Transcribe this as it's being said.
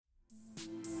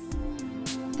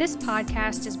This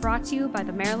podcast is brought to you by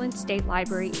the Maryland State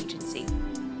Library Agency.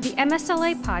 The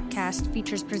MSLA podcast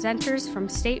features presenters from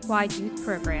statewide youth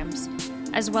programs,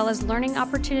 as well as learning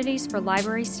opportunities for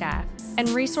library staff and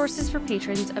resources for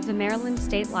patrons of the Maryland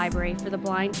State Library for the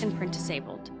Blind and Print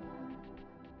Disabled.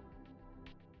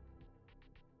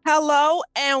 Hello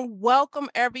and welcome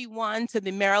everyone to the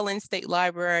Maryland State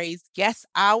Library's Guest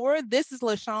Hour. This is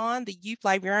LaShawn, the youth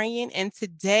librarian, and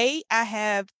today I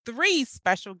have three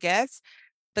special guests.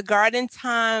 The Garden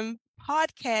Time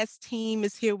podcast team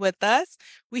is here with us.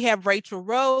 We have Rachel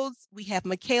Rhodes, we have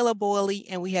Michaela Boyle,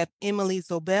 and we have Emily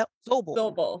Zobel.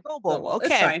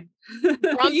 Okay.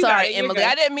 I'm sorry, Emily.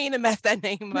 I didn't mean to mess that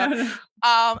name up.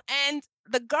 No. And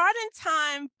the Garden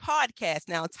Time podcast,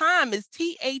 now Thyme is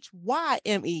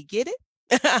Thyme, get it?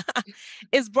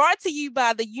 It's brought to you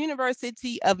by the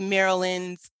University of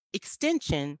Maryland's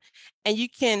Extension, and you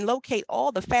can locate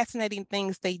all the fascinating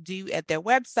things they do at their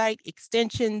website,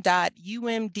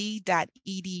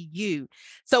 extension.umd.edu.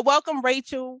 So welcome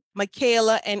Rachel,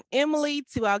 Michaela, and Emily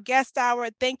to our guest hour.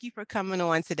 Thank you for coming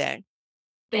on today.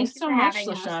 Thanks so much,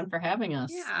 LaShawn, for having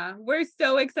us. Yeah, we're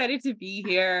so excited to be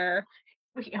here.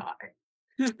 We are.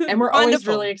 And we're always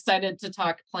really excited to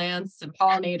talk plants and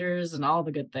pollinators and all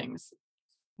the good things.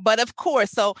 But of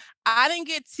course, so I didn't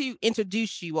get to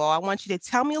introduce you all. I want you to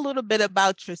tell me a little bit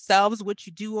about yourselves, what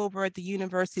you do over at the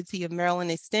University of Maryland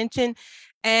Extension,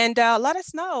 and let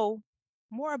us know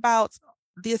more about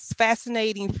this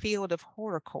fascinating field of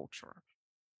horticulture.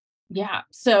 Yeah,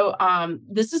 so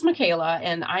this is Michaela,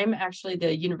 and I'm actually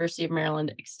the University of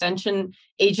Maryland Extension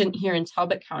agent here in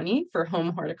Talbot County for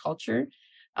home horticulture.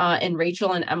 And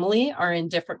Rachel and Emily are in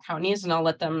different counties, and I'll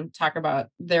let them talk about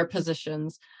their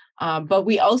positions. But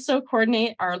we also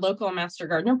coordinate our local Master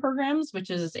Gardener programs,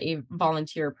 which is a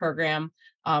volunteer program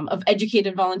of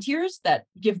educated volunteers that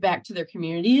give back to their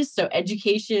communities. So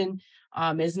education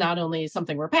is not only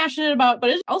something we're passionate about, but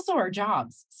it's also our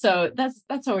jobs. So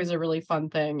that's always a really fun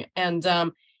thing. And,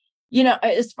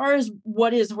 as far as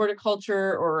what is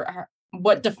horticulture or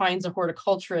what defines a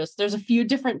horticulturist, there's a few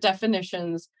different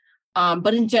definitions.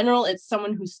 But in general, it's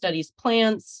someone who studies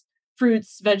plants,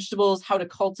 fruits, vegetables, how to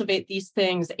cultivate these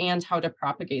things, and how to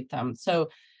propagate them. So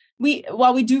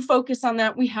while we do focus on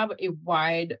that, we have a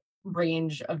wide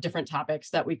range of different topics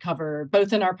that we cover,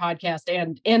 both in our podcast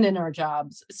and in our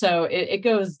jobs. So it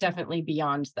goes definitely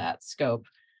beyond that scope.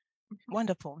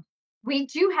 Wonderful. We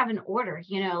do have an order,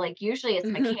 like usually it's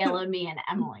Michaela, me, and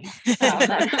Emily. So tell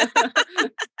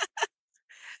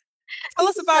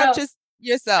us about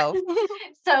yourself.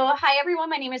 So, hi everyone.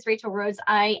 My name is Rachel Rhodes.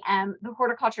 I am the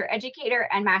horticulture educator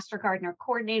and master gardener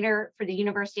coordinator for the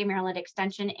University of Maryland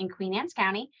Extension in Queen Anne's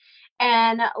County.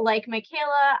 And like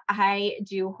Michaela, I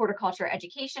do horticulture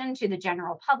education to the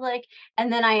general public.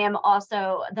 And then I am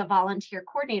also the volunteer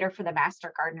coordinator for the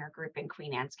master gardener group in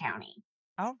Queen Anne's County.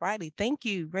 All righty. Thank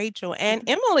you, Rachel. And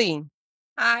Emily.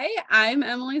 Hi, I'm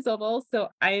Emily Zobel. So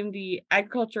I am the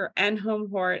agriculture and home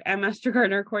hort and master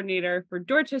gardener coordinator for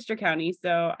Dorchester County.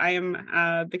 So I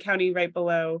am the county right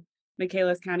below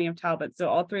Michaela's county of Talbot. So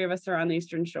all three of us are on the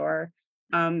Eastern Shore.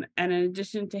 And in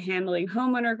addition to handling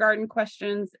homeowner garden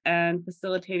questions and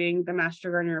facilitating the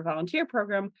master gardener volunteer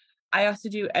program, I also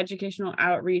do educational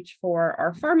outreach for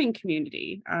our farming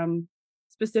community,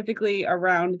 specifically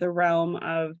around the realm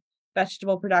of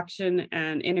vegetable production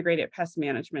and integrated pest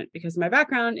management, because my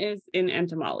background is in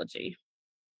entomology.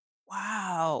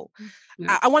 Wow.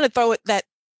 Yeah. I want to throw it that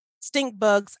stink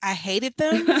bugs, I hated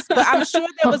them, but I'm sure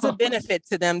there was a benefit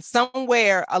to them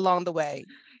somewhere along the way.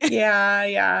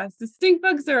 Yeah. So stink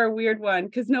bugs are a weird one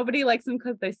because nobody likes them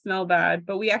because they smell bad,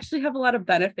 but we actually have a lot of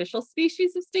beneficial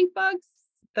species of stink bugs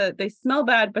that they smell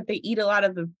bad, but they eat a lot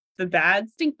of the bad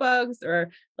stink bugs or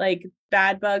like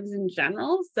bad bugs in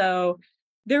general. So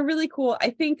they're really cool. I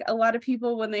think a lot of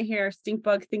people, when they hear stink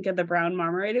bug, think of the brown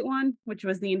marmorated one, which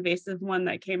was the invasive one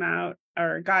that came out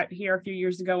or got here a few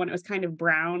years ago when it was kind of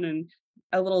brown and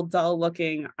a little dull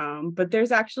looking. But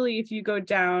there's actually, if you go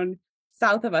down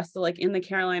south of us, so like in the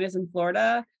Carolinas and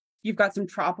Florida, you've got some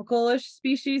tropical-ish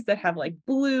species that have like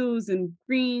blues and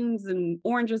greens and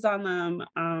oranges on them.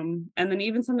 And then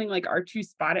even something like our two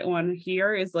spotted one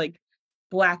here is like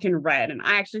black and red. And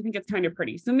I actually think it's kind of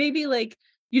pretty. So maybe like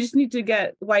you just need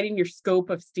to widen your scope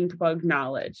of stink bug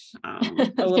knowledge a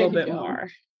little bit more.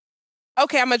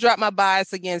 Okay, I'm gonna drop my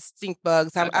bias against stink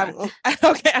bugs. I will.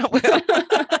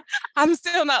 I'm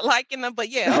still not liking them, but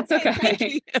yeah. That's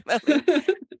okay.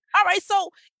 All right, so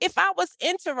if I was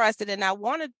interested and I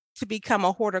wanted to become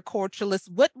a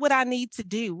horticulturalist, what would I need to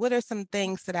do? What are some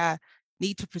things that I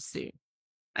need to pursue?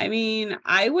 I mean,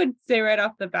 I would say right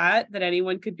off the bat that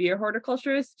anyone could be a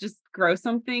horticulturist. Just grow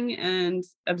something and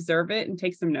observe it and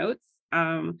take some notes.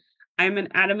 I'm an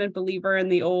adamant believer in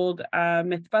the old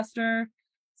Mythbuster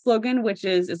slogan, which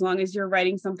is as long as you're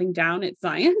writing something down, it's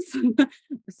science.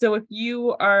 So if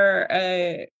you are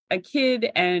a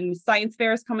kid and science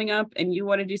fair is coming up and you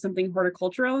want to do something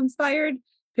horticultural inspired,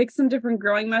 pick some different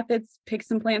growing methods, pick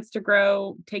some plants to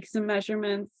grow, take some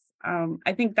measurements.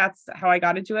 I think that's how I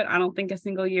got into it. I don't think a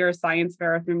single year of science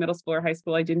fair through middle school or high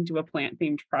school, I didn't do a plant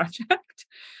themed project.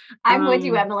 I'm with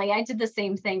you, Emily. I did the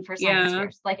same thing for science Yeah.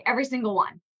 fairs, like every single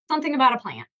one, something about a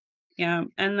plant. Yeah.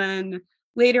 And then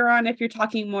later on, if you're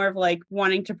talking more of like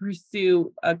wanting to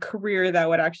pursue a career that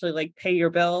would actually like pay your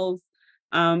bills,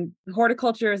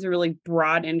 horticulture is a really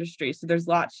broad industry. So there's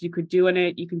lots you could do in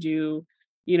it. You can do,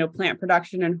 plant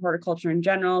production and horticulture in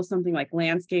general. Something like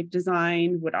landscape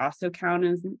design would also count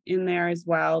as in there as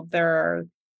well. There are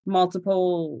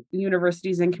multiple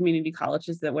universities and community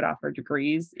colleges that would offer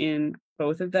degrees in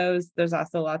both of those. There's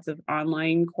also lots of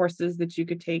online courses that you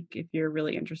could take if you're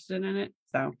really interested in it.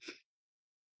 So,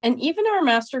 and even our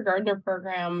Master Gardener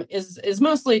program is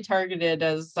mostly targeted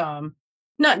as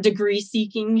not degree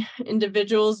seeking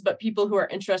individuals, but people who are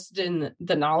interested in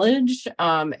the knowledge.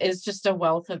 Is just a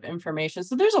wealth of information.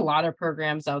 So there's a lot of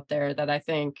programs out there that I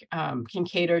think can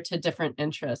cater to different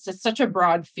interests. It's such a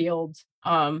broad field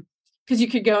because you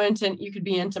could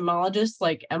be entomologists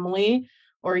like Emily,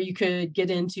 or you could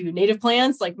get into native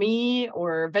plants like me,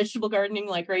 or vegetable gardening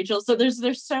like Rachel. So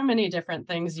there's so many different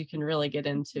things you can really get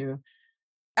into.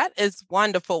 That is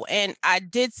wonderful. And I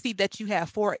did see that you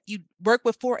work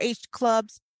with 4-H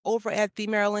clubs over at the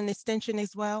Maryland Extension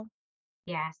as well.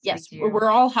 Yes, we're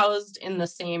all housed in the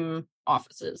same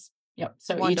offices. Yep.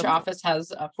 So Wonderful. Each office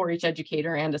has a 4-H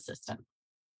educator and assistant.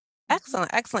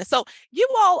 Excellent. So you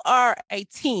all are a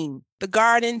team, the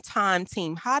Garden Thyme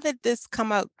team. How did this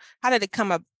come up? How did it come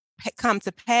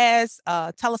to pass?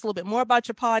 Tell us a little bit more about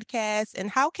your podcast and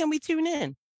how can we tune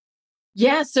in?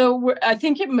 Yeah, so I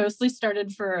think it mostly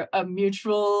started for a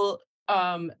mutual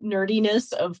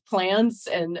nerdiness of plants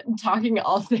and talking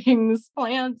all things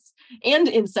plants and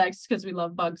insects, because we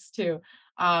love bugs too.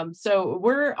 So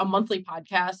we're a monthly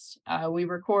podcast. We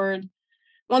record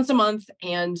once a month,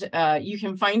 and you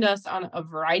can find us on a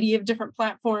variety of different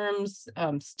platforms,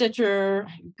 Stitcher,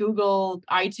 Google,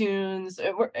 iTunes,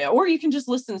 or you can just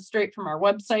listen straight from our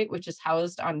website, which is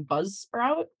housed on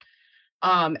Buzzsprout.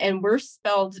 And we're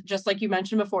spelled just like you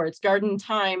mentioned before. It's Garden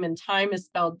Thyme, and Thyme is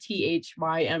spelled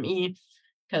Thyme,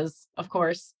 because of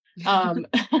course. We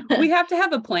have to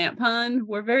have a plant pun.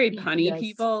 We're very punny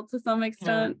people to some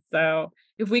extent. Yeah. So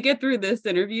if we get through this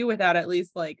interview without at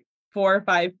least like 4 or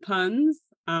 5 puns,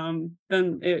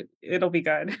 then it'll be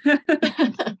good.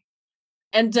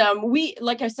 And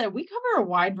like I said, we cover a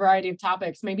wide variety of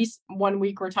topics. Maybe one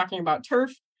week we're talking about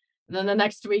turf. And then the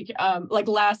next week, like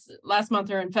last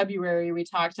month or in February, we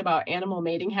talked about animal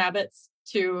mating habits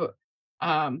to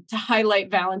highlight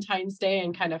Valentine's Day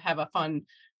and kind of have a fun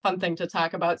thing to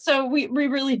talk about. So we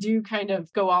really do kind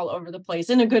of go all over the place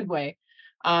in a good way,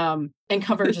 and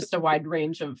cover just a wide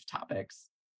range of topics.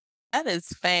 That is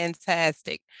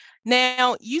fantastic.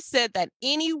 Now, you said that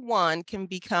anyone can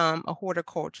become a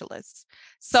horticulturalist.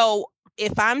 So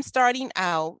if I'm starting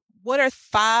out, what are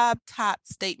 5 top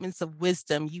statements of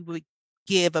wisdom you would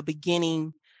give a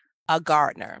beginning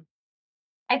gardener?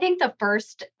 I think the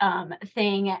first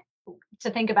thing to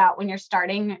think about when you're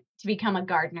starting to become a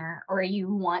gardener, or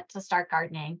you want to start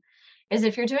gardening, is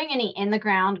if you're doing any in the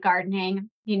ground gardening,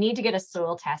 you need to get a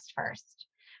soil test first.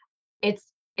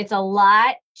 It's a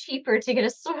lot cheaper to get a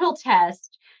soil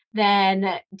test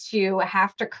than to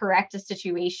have to correct a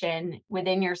situation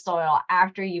within your soil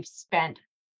after you've spent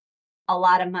a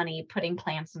lot of money putting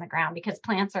plants in the ground, because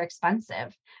plants are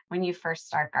expensive when you first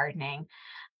start gardening.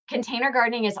 Container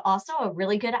gardening is also a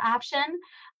really good option,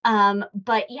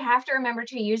 but you have to remember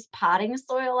to use potting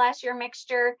soil as your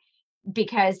mixture,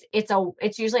 because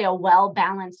it's usually a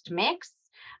well-balanced mix,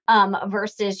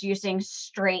 versus using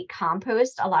straight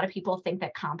compost. A lot of people think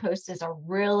that compost is a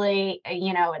really,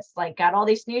 it's like got all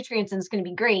these nutrients and it's going to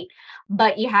be great,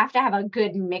 but you have to have a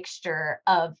good mixture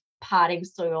of potting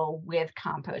soil with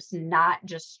compost, not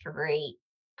just straight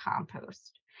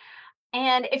compost.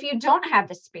 And if you don't have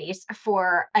the space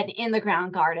for an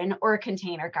in-the-ground garden or a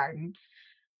container garden,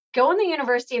 go on the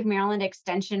University of Maryland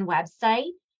Extension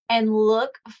website and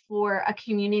look for a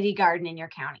community garden in your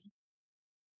county,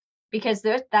 because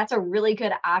that's a really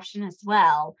good option as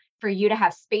well for you to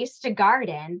have space to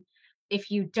garden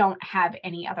if you don't have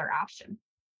any other option.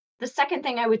 The second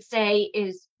thing I would say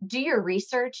is do your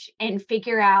research and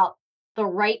figure out the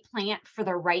right plant for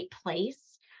the right place.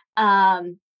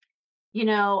 There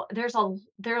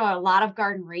are a lot of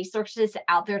garden resources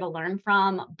out there to learn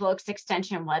from, books,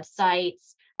 extension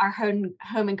websites. Our home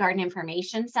and garden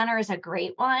information center is a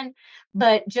great one,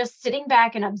 but just sitting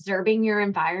back and observing your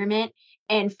environment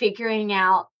and figuring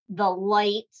out the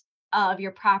light of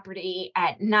your property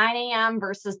at 9 a.m.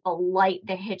 versus the light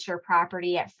that hits your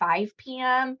property at 5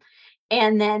 p.m.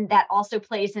 And then that also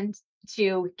plays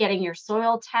into getting your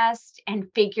soil test and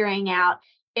figuring out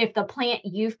if the plant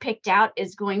you've picked out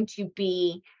is going to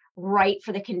be right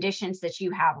for the conditions that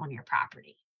you have on your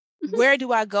property. Where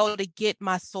do I go to get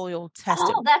my soil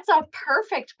tested? Oh, that's a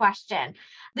perfect question.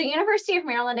 The University of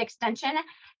Maryland Extension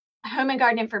Home and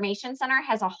Garden Information Center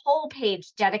has a whole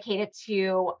page dedicated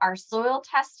to our soil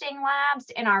testing labs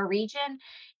in our region,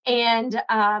 and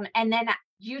then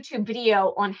YouTube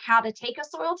video on how to take a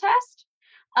soil test,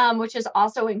 which is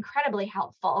also incredibly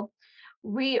helpful.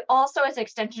 We also, as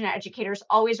extension educators,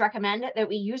 always recommend that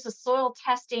we use a soil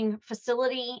testing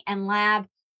facility and lab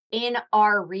in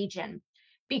our region,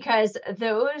 because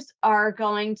those are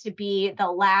going to be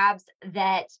the labs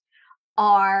that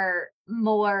are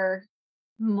more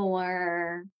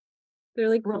They're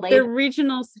like related, they're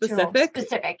regional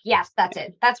specific. Yes, that's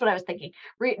it. That's what I was thinking.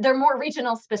 They're more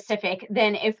regional specific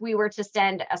than if we were to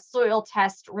send a soil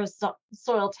test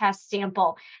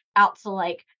sample out to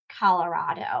like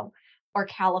Colorado or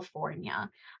California.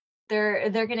 They're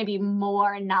going to be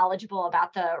more knowledgeable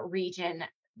about the region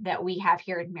that we have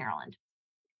here in Maryland.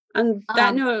 On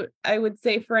that note, I would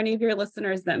say for any of your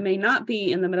listeners that may not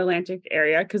be in the Mid-Atlantic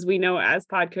area, because we know as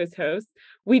podcast hosts,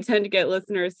 we tend to get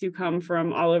listeners who come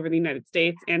from all over the United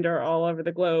States and or all over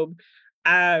the globe,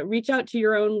 reach out to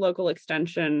your own local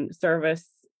extension service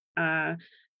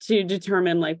to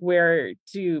determine like where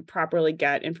to properly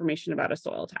get information about a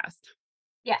soil test.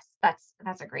 Yes,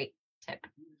 that's a great tip.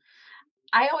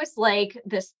 I always like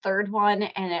this third one,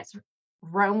 and it's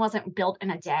Rome wasn't built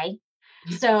in a day.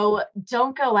 So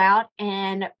don't go out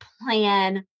and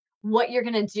plan what you're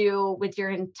going to do with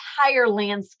your entire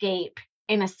landscape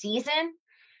in a season.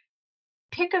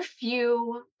 Pick a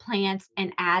few plants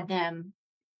and add them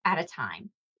at a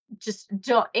time.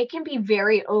 It can be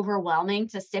very overwhelming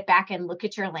to sit back and look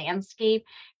at your landscape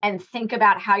and think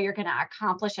about how you're going to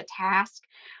accomplish a task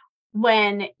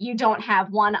when you don't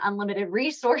have one, unlimited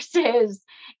resources,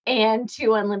 and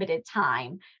two, unlimited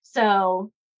time.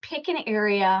 So pick an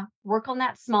area, work on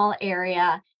that small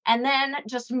area, and then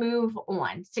just move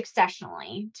on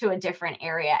successionally to a different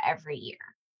area every year.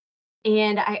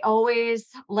 And I always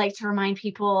like to remind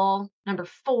people, number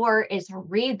 4 is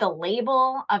read the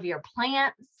label of your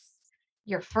plants,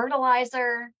 your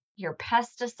fertilizer, your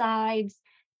pesticides.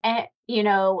 And,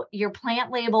 your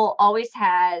plant label always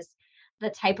has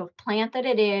the type of plant that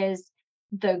it is,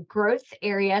 the growth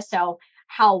area. So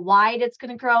how wide it's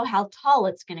going to grow, how tall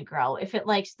it's going to grow, if it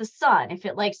likes the sun, if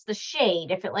it likes the shade,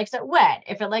 if it likes it wet,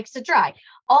 if it likes it dry.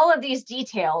 All of these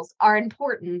details are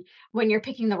important when you're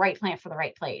picking the right plant for the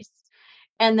right place.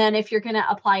 And then if you're going to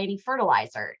apply any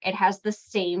fertilizer, it has the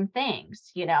same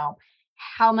things,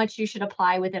 how much you should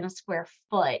apply within a square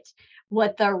foot,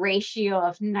 what the ratio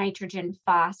of nitrogen,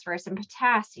 phosphorus, and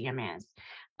potassium is.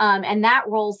 And that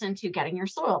rolls into getting your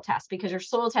soil test, because your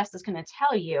soil test is going to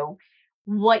tell you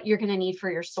what you're going to need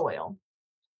for your soil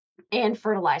and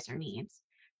fertilizer needs.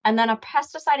 And then a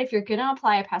pesticide, if you're going to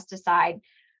apply a pesticide,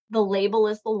 the label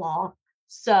is the law.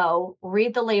 So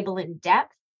read the label in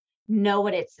depth, know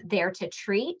what it's there to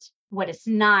treat, what it's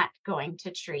not going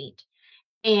to treat.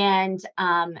 And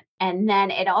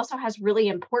then it also has really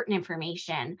important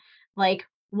information, like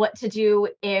what to do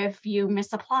if you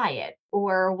misapply it,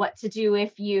 or what to do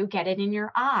if you get it in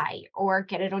your eye or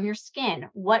get it on your skin,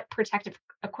 what protective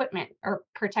equipment or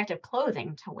protective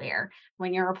clothing to wear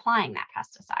when you're applying that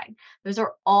pesticide. Those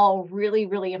are all really,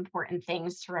 really important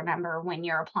things to remember when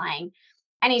you're applying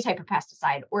any type of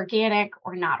pesticide, organic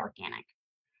or not organic.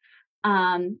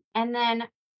 And then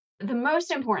the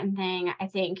most important thing, I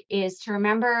think, is to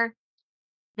remember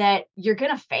that you're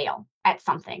going to fail at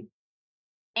something.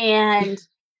 And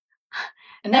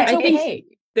that's okay.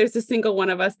 There's a single one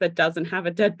of us that doesn't have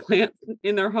a dead plant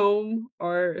in their home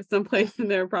or someplace in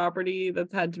their property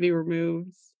that's had to be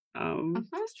removed.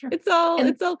 That's true. It's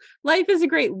all life is a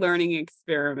great learning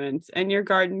experiment, and your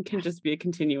garden can just be a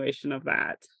continuation of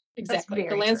that. Exactly.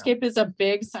 The landscape is a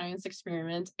big science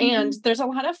experiment, and there's a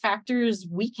lot of factors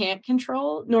we can't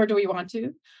control, nor do we want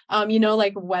to.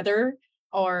 Like weather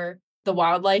or the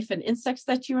wildlife and insects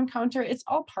that you encounter. It's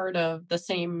all part of the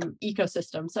same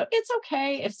ecosystem. So it's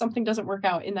okay if something doesn't work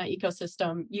out in that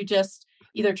ecosystem. You just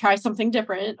either try something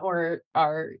different or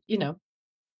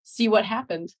see what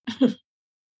happened.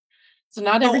 So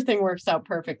not everything works out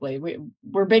perfectly.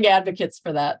 We're big advocates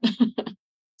for that.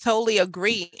 Totally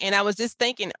agree. And I was just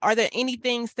thinking, are there any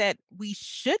things that we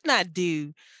should not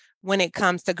do when it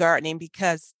comes to gardening?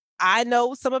 Because I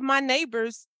know some of my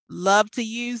neighbors love to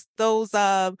use those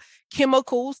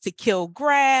chemicals to kill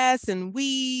grass and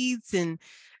weeds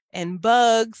and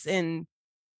bugs and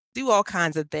do all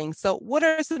kinds of things. So what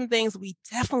are some things we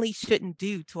definitely shouldn't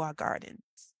do to our gardens?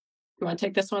 You want to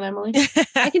take this one, Emily?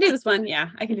 I can do this one. Yeah,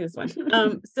 I can do this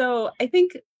one. So I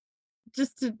think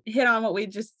just to hit on what we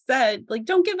just said, like,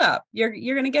 don't give up. You're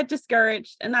going to get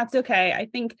discouraged, and that's okay. I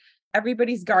think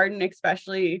everybody's garden,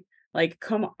 especially like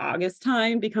come August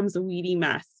time, becomes a weedy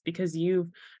mess because you've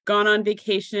gone on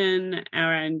vacation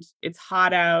and it's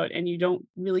hot out and you don't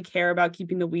really care about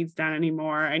keeping the weeds down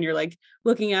anymore. And you're like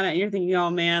looking at it and you're thinking, oh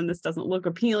man, this doesn't look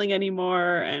appealing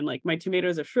anymore. And like my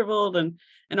tomatoes are shriveled and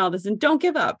all this. And don't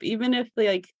give up. Even if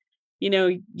like, you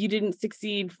didn't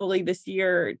succeed fully this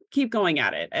year, keep going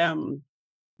at it.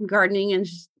 Gardening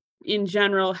in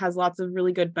general has lots of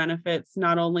really good benefits,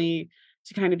 not only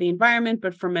to kind of the environment,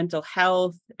 but for mental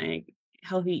health and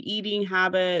healthy eating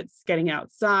habits, getting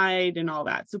outside and all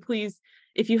that. So please,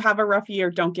 if you have a rough year,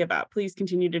 don't give up. Please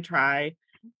continue to try.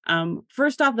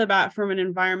 First off the bat, from an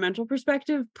environmental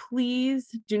perspective, please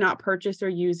do not purchase or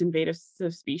use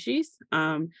invasive species.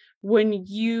 When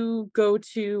you go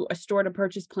to a store to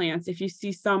purchase plants, if you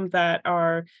see some that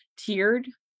are tiered,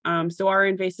 so our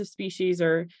invasive species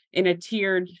are in a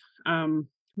tiered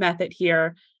method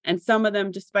here, and some of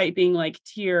them, despite being like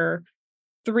tier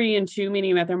 3 and 2,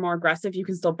 meaning that they're more aggressive, you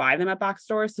can still buy them at box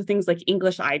stores. So things like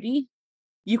English ivy,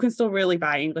 you can still really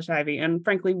buy English ivy, and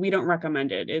frankly, we don't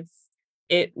recommend it.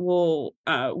 It will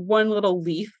one little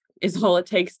leaf is all it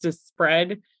takes to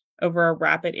spread over a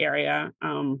rapid area.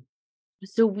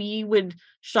 So we would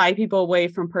shy people away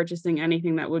from purchasing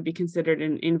anything that would be considered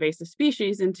an invasive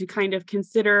species, and to kind of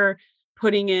consider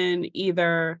putting in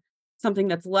either something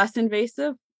that's less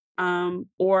invasive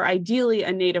or ideally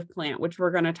a native plant, which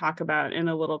we're going to talk about in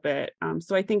a little bit.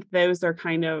 So I think those are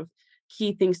kind of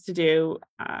key things to do.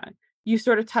 You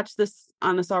sort of touched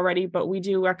on this already, but we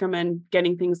do recommend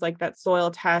getting things like that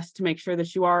soil test to make sure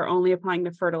that you are only applying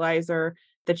the fertilizer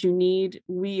that you need.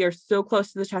 We are so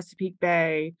close to the Chesapeake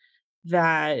Bay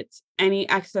that any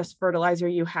excess fertilizer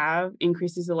you have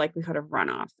increases the likelihood of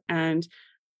runoff. And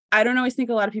I don't always think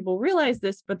a lot of people realize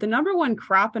this, but the number one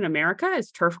crop in America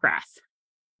is turf grass.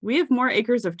 We have more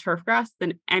acres of turf grass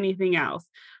than anything else,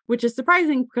 which is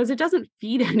surprising because it doesn't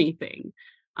feed anything.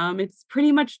 It's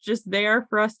pretty much just there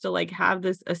for us to like have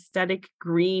this aesthetic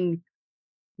green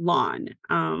lawn.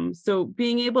 So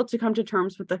being able to come to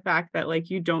terms with the fact that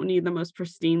like you don't need the most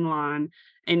pristine lawn,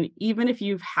 and even if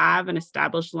you have an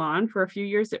established lawn for a few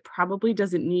years, it probably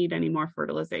doesn't need any more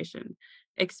fertilization,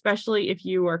 especially if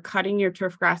you are cutting your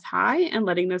turf grass high and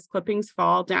letting those clippings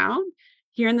fall down.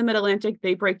 Here in the Mid-Atlantic,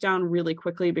 they break down really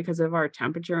quickly because of our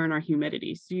temperature and our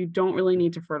humidity. So you don't really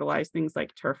need to fertilize things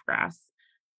like turf grass.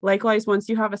 Likewise, once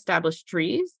you have established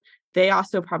trees, they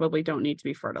also probably don't need to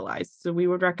be fertilized. So we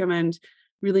would recommend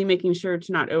really making sure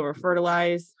to not over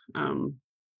fertilize,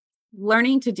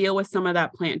 learning to deal with some of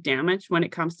that plant damage when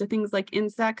it comes to things like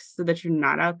insects, so that you're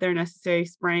not out there necessarily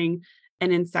spraying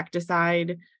an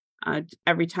insecticide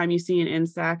every time you see an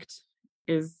insect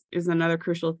is another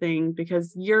crucial thing,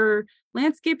 because your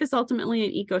landscape is ultimately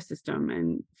an ecosystem,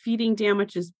 and feeding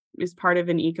damage is part of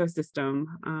an ecosystem.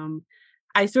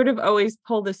 I sort of always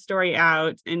pull this story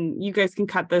out, and you guys can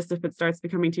cut this if it starts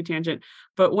becoming too tangent.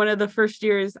 But one of the first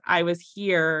years I was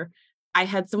here, I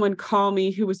had someone call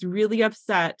me who was really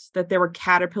upset that there were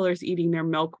caterpillars eating their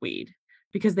milkweed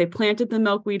because they planted the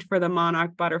milkweed for the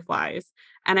monarch butterflies.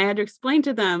 And I had to explain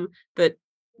to them that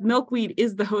milkweed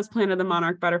is the host plant of the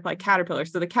monarch butterfly caterpillar.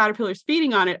 So the caterpillars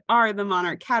feeding on it are the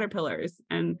monarch caterpillars.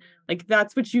 And like,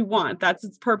 that's what you want. That's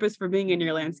its purpose for being in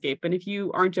your landscape. And if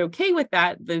you aren't okay with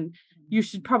that, then you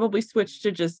should probably switch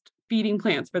to just feeding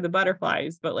plants for the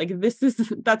butterflies. But like,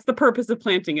 that's the purpose of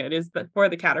planting it, is that for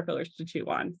the caterpillars to chew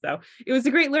on. So it was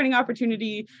a great learning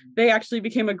opportunity. They actually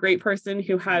became a great person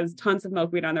who has tons of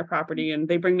milkweed on their property, and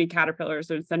they bring me caterpillars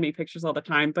and send me pictures all the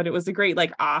time. But it was a great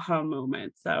like aha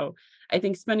moment. So I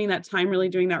think spending that time really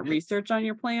doing that research on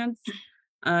your plants,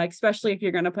 especially if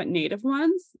you're going to put native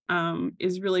ones,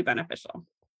 is really beneficial.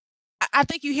 I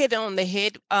think you hit it on the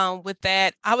head with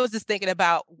that. I was just thinking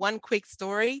about one quick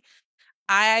story.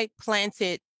 I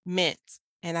planted mint,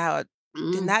 and I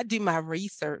did not do my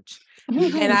research.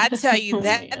 And I tell you,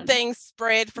 that thing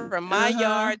spread from my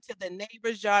yard to the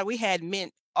neighbor's yard. We had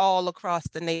mint all across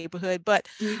the neighborhood, but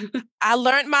I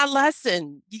learned my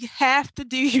lesson. You have to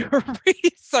do your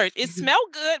research. It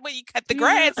smelled good when you cut the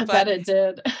grass, I but bet it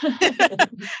did.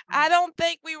 I don't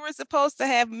think we were supposed to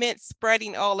have mint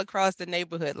spreading all across the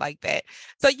neighborhood like that.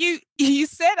 So you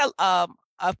said a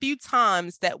few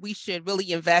times that we should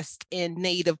really invest in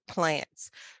native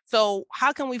plants. So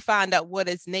how can we find out what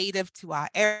is native to our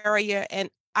area? And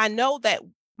I know that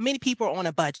many people are on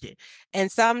a budget,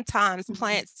 and sometimes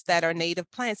plants that are native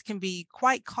plants can be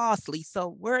quite costly. So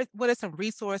what are some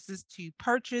resources to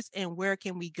purchase, and where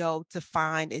can we go to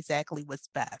find exactly what's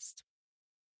best?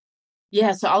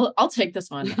 Yeah, so I'll take this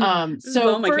one. This is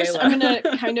all So first, I'm Michaela. going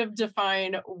to kind of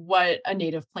define what a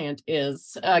native plant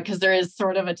is, because there is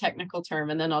sort of a technical term,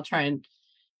 and then I'll try and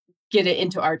get it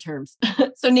into our terms.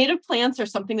 So native plants are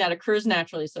something that occurs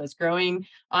naturally. So it's growing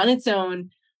on its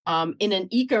own in an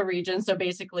ecoregion. So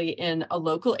basically in a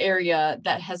local area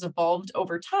that has evolved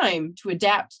over time to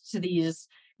adapt to these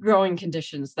growing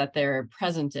conditions that they're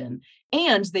present in.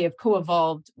 And they have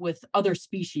co-evolved with other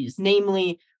species,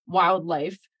 namely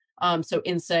wildlife. So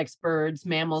insects, birds,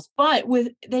 mammals, but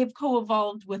they've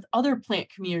co-evolved with other plant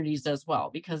communities as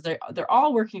well, because they're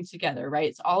all working together, right?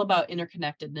 It's all about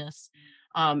interconnectedness.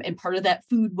 And part of that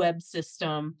food web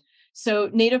system. So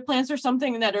native plants are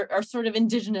something that are sort of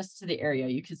indigenous to the area,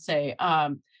 you could say.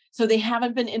 So they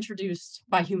haven't been introduced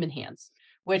by human hands,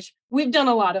 which we've done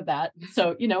a lot of that.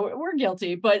 So, we're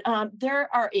guilty, but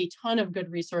there are a ton of good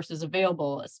resources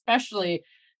available, especially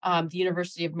the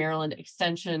University of Maryland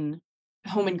Extension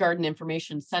Home and Garden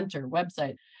Information Center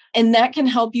website. And that can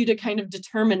help you to kind of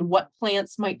determine what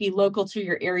plants might be local to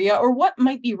your area or what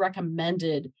might be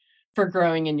recommended for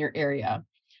growing in your area.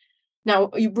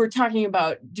 Now, we're talking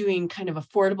about doing kind of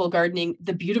affordable gardening.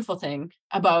 The beautiful thing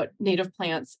about native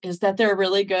plants is that they're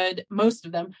really good. Most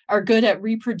of them are good at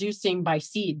reproducing by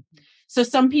seed. So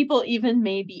some people even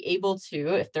may be able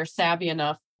to, if they're savvy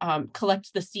enough,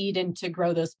 collect the seed and to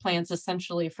grow those plants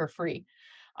essentially for free.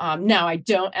 Now, I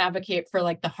don't advocate for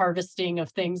like the harvesting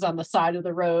of things on the side of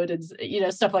the road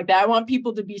and stuff like that. I want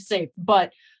people to be safe.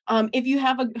 But if you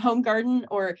have a home garden,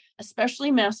 or especially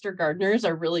master gardeners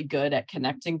are really good at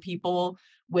connecting people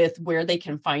with where they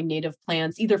can find native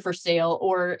plants, either for sale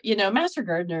or, master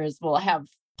gardeners will have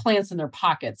plants in their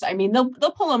pockets. I mean, they'll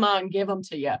pull them out and give them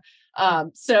to you.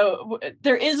 So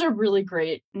there is a really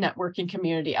great networking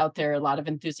community out there, a lot of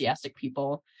enthusiastic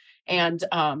people. And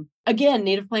again,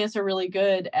 native plants are really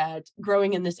good at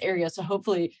growing in this area. So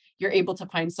hopefully you're able to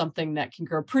find something that can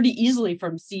grow pretty easily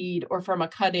from seed or from a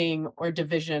cutting or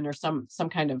division or some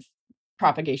kind of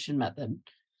propagation method.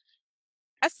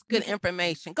 That's good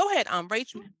information. Go ahead,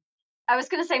 Rachel. I was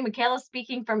going to say, Michaela's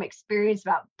speaking from experience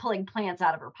about pulling plants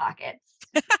out of her pockets.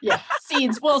 Yeah,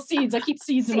 seeds. Well, seeds. I keep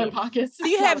seeds in my pockets. Do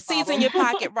you have seeds in your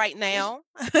pocket right now?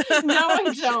 No,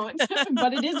 I don't.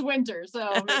 But it is winter, so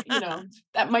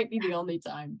that might be the only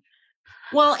time.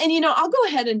 Well, and I'll go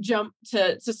ahead and jump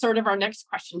to sort of our next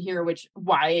question here, which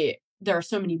why there are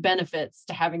so many benefits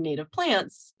to having native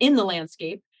plants in the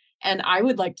landscape. And I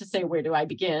would like to say, where do I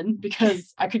begin?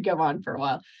 Because I could go on for a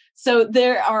while. So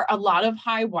there are a lot of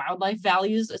high wildlife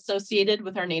values associated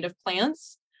with our native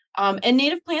plants. And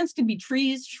native plants can be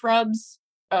trees, shrubs,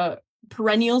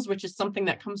 perennials, which is something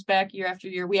that comes back year after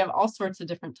year. We have all sorts of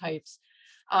different types.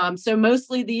 So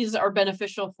mostly these are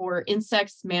beneficial for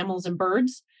insects, mammals, and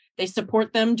birds. They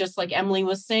support them, just like Emily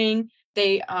was saying.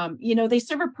 They, they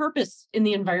serve a purpose in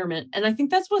the environment. And I think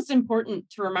that's what's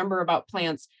important to remember about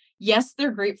plants. Yes, they're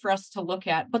great for us to look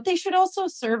at, but they should also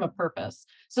serve a purpose.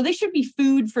 So they should be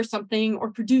food for something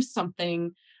or produce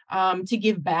something to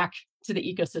give back to the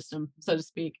ecosystem, so to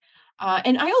speak.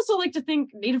 And I also like to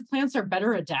think native plants are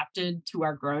better adapted to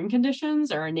our growing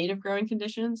conditions or our native growing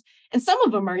conditions. And some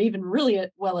of them are even really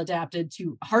well adapted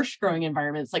to harsh growing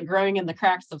environments, like growing in the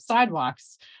cracks of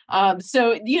sidewalks.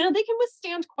 So, they can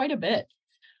withstand quite a bit.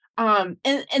 And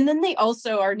then they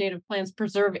also, our native plants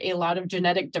preserve a lot of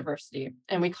genetic diversity,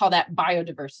 and we call that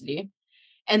biodiversity.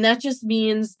 And that just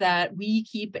means that we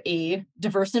keep a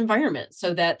diverse environment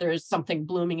so that there's something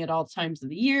blooming at all times of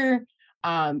the year.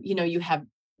 You have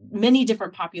many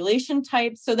different population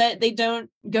types so that they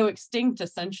don't go extinct,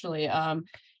 essentially.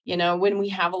 When we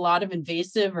have a lot of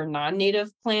invasive or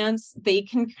non-native plants, they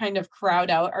can kind of crowd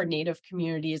out our native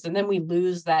communities, and then we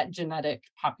lose that genetic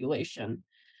population.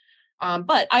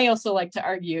 But I also like to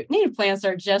argue native plants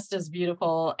are just as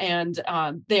beautiful, and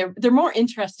they're more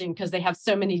interesting because they have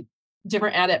so many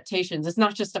different adaptations. It's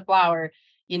not just a flower.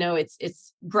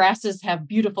 It's grasses have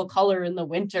beautiful color in the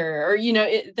winter, or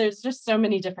there's just so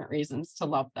many different reasons to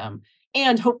love them.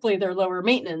 And hopefully they're lower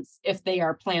maintenance if they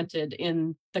are planted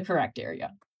in the correct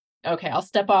area. Okay, I'll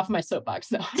step off my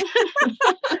soapbox now.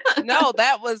 No,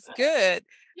 that was good.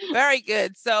 Very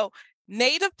good. So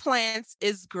native plants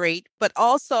is great, but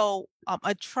also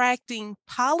attracting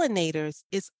pollinators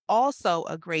is also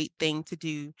a great thing to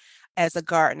do as a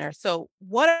gardener. So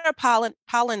what are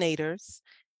pollinators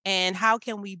and how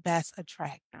can we best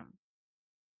attract them?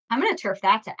 I'm going to turf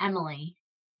that to Emily.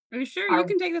 Are you sure? You Our-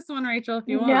 can take this one, Rachel, if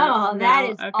you want. No, that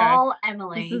is Okay. all This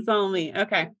Emily. is all me.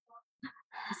 Okay.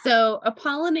 So a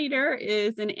pollinator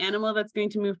is an animal that's going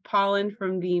to move pollen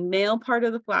from the male part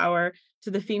of the flower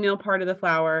to the female part of the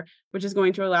flower, which is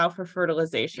going to allow for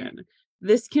fertilization.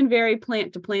 This can vary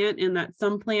plant to plant in that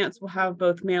some plants will have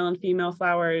both male and female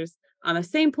flowers on the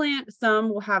same plant. Some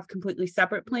will have completely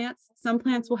separate plants. Some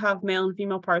plants will have male and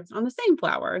female parts on the same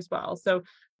flower as well. So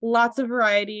lots of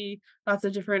variety, lots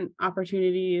of different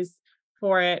opportunities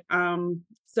for it.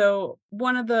 So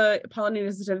one of the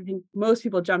pollinators that I think most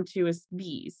people jump to is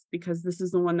bees, because this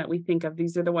is the one that we think of.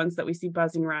 These are the ones that we see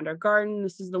buzzing around our garden.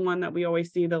 This is the one that we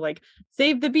always see, the like,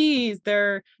 save the bees.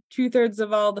 They're 2/3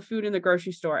 of all the food in the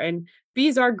grocery store. And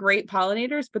bees are great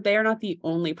pollinators, but they are not the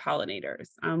only pollinators.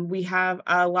 We have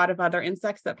a lot of other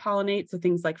insects that pollinate. So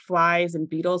things like flies and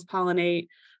beetles pollinate.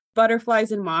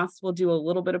 Butterflies and moths will do a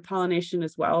little bit of pollination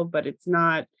as well, but it's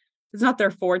not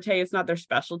their forte. It's not their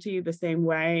specialty the same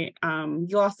way.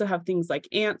 You'll also have things like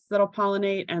ants that'll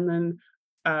pollinate, and then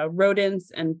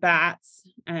rodents and bats,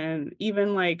 and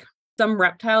even like some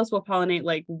reptiles will pollinate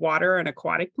like water and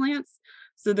aquatic plants.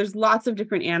 So there's lots of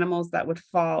different animals that would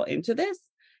fall into this.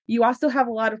 You also have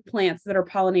a lot of plants that are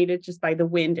pollinated just by the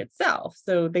wind itself.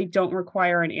 So they don't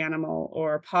require an animal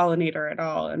or a pollinator at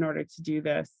all in order to do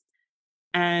this.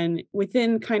 And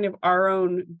within kind of our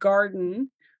own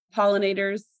garden,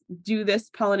 pollinators do this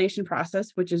pollination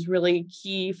process, which is really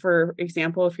key. For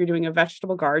example, if you're doing a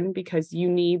vegetable garden, because you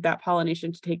need that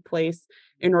pollination to take place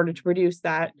in order to produce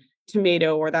that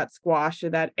tomato or that squash or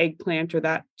that eggplant or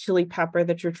that chili pepper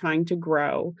that you're trying to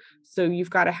grow. So you've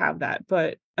got to have that.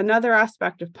 But another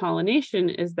aspect of pollination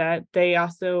is that they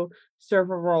also serve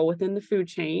a role within the food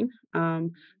chain.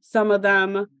 Some of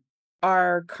them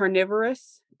are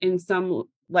carnivorous in some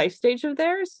life stage of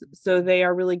theirs. So they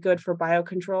are really good for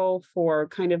biocontrol for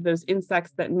kind of those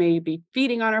insects that may be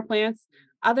feeding on our plants.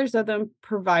 Others of them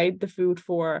provide the food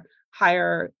for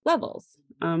higher levels.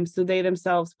 So they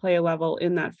themselves play a level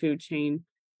in that food chain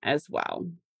as well.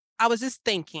 I was just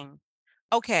thinking,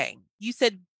 okay, you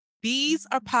said bees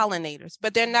are pollinators,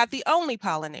 but they're not the only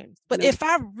pollinators. But Nope. if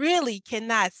I really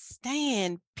cannot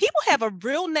stand, people have a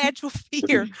real natural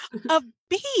fear of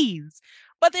bees,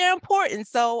 but they're important.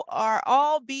 So are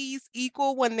all bees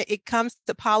equal when it comes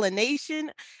to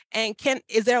pollination? And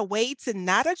is there a way to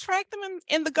not attract them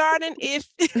in the garden if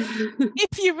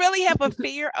if you really have a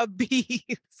fear of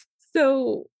bees?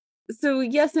 So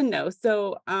yes and no.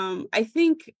 So I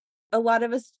think a lot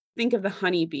of us think of the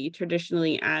honeybee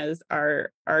traditionally as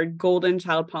our golden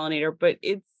child pollinator, but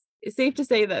it's safe to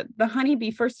say that the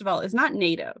honeybee, first of all, is not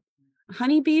native.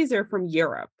 Honeybees are from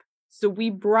Europe. So we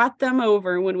brought them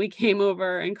over when we came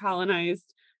over and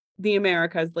colonized the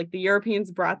Americas. Like, the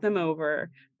Europeans brought them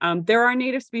over. There are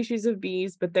native species of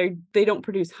bees, but they don't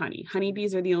produce honey.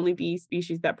 Honeybees are the only bee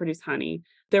species that produce honey.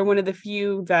 They're one of the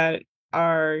few that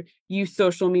are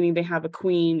eusocial, meaning they have a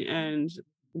queen and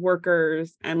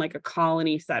workers and like a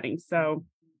colony setting. So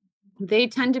they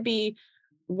tend to be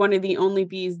one of the only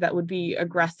bees that would be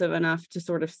aggressive enough to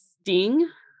sort of sting.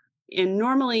 And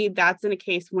normally that's in a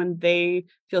case when they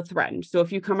feel threatened. So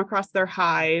if you come across their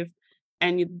hive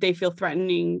and they feel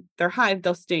threatening their hive,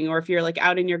 they'll sting. Or if you're like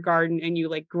out in your garden and you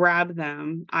like grab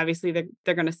them, obviously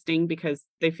they're going to sting because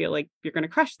they feel like you're going to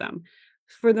crush them.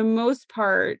 For the most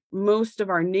part, most of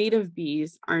our native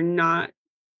bees are not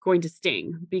going to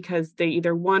sting because they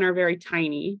either, one, are very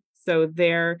tiny. So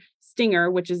their stinger,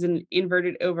 which is an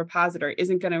inverted ovipositor,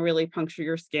 isn't going to really puncture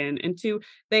your skin. And two,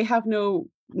 they have no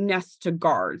nest to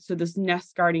guard. So this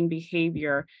nest guarding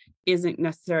behavior isn't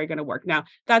necessarily going to work. Now,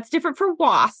 that's different for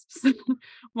wasps.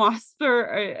 Wasps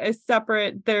are a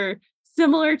separate, they're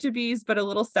similar to bees, but a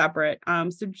little separate.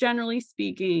 So generally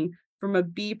speaking, from a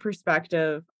bee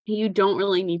perspective, you don't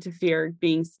really need to fear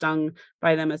being stung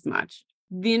by them as much.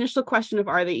 The initial question of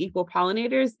are they equal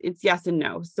pollinators? It's yes and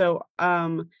no. So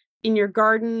in your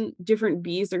garden, different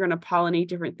bees are going to pollinate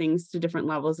different things to different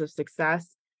levels of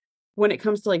success. When it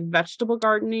comes to like vegetable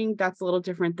gardening, that's a little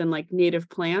different than like native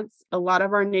plants. A lot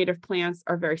of our native plants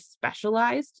are very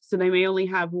specialized. So they may only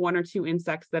have one or two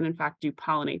insects that in fact do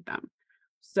pollinate them.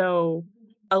 So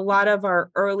a lot of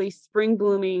our early spring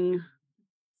blooming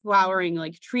flowering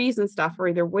like trees and stuff are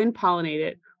either wind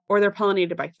pollinated or they're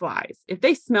pollinated by flies. If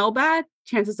they smell bad,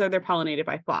 chances are they're pollinated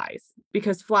by flies,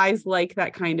 because flies like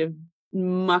that kind of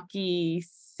mucky,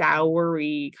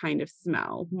 soury kind of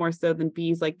smell, more so than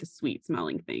bees like the sweet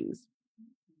smelling things.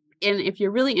 And if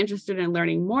you're really interested in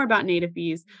learning more about native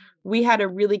bees, we had a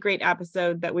really great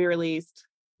episode that we released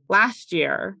last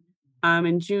year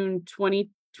in June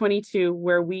 2022,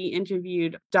 where we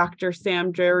interviewed Dr.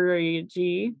 Sam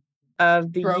Droege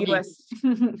of the Droege. U.S.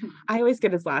 I always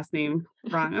get his last name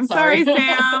wrong. I'm Sorry. sorry,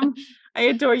 Sam. I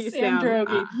adore you, Sam Sam.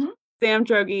 Droege. Sam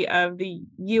Droege of the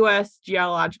U.S.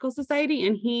 Geological Society,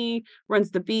 and he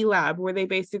runs the bee lab, where they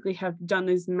basically have done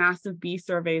these massive bee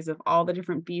surveys of all the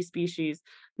different bee species,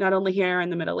 not only here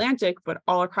in the Mid-Atlantic, but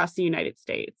all across the United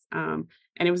States.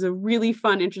 And it was a really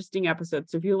fun, interesting episode.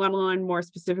 So if you want to learn more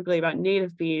specifically about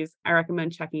native bees, I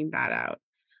recommend checking that out.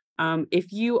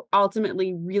 If you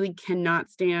ultimately really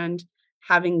cannot stand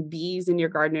having bees in your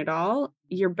garden at all,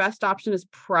 your best option is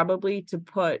probably to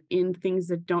put in things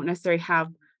that don't necessarily have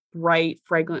bright,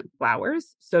 fragrant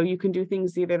flowers. So you can do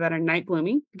things either that are night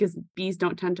blooming, because bees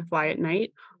don't tend to fly at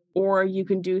night, or you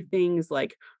can do things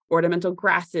like ornamental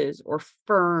grasses or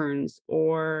ferns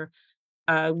or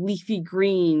leafy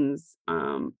greens,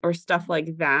 or stuff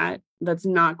like that. That's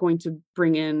not going to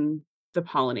bring in the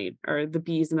pollinate or the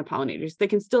bees and the pollinators. They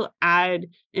can still add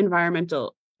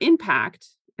environmental impact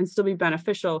and still be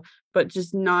beneficial, but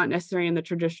just not necessarily in the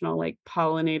traditional like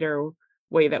pollinator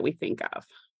way that we think of.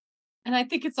 And I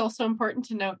think it's also important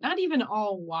to note, not even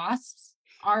all wasps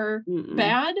are Mm-mm.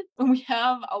 bad. We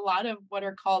have a lot of what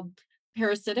are called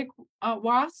parasitic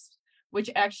wasps, which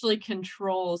actually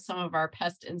control some of our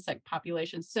pest insect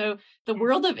populations. So the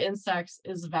world of insects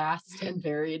is vast and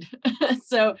varied.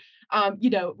 So,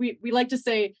 we like to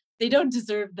say they don't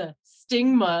deserve the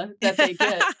stigma that they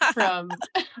get from,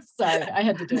 sorry, I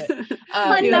had to do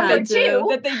it. Number two.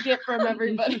 That they get from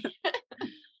everybody.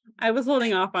 I was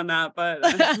holding off on that, but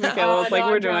Michaela was like,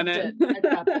 we're doing it. I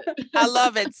dropped it. I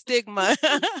love it. Stigma.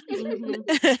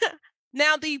 Mhm.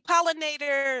 Now, the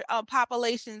pollinator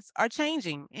populations are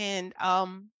changing, and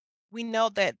we know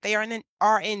that they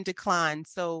are in decline.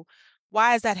 So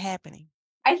why is that happening?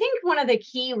 I think one of the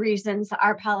key reasons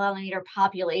our pollinator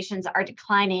populations are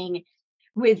declining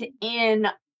within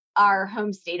our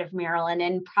home state of Maryland,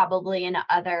 and probably in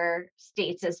other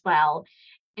states as well,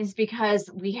 is because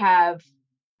we have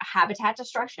habitat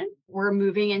destruction. We're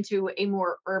moving into a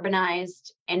more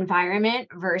urbanized environment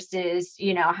versus,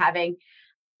 having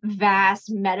vast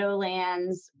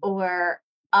meadowlands or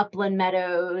upland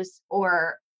meadows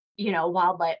or,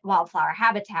 wildflower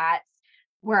habitats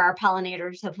where our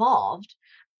pollinators evolved.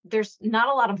 There's not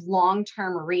a lot of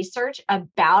long-term research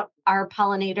about our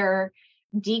pollinator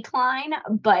decline,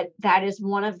 but that is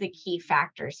one of the key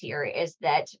factors here, is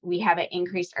that we have an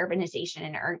increased urbanization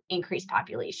and increased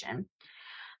population.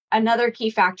 Another key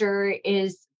factor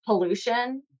is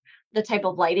pollution, the type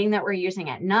of lighting that we're using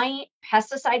at night,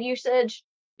 pesticide usage.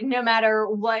 No matter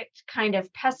what kind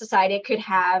of pesticide, it could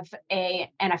have an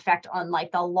effect on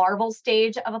like the larval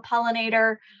stage of a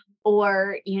pollinator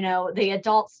or, the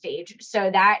adult stage. So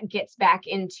that gets back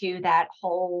into that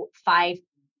whole 5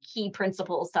 key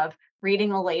principles of reading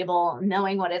the label,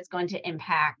 knowing what it's going to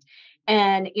impact.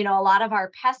 And, a lot of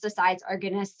our pesticides are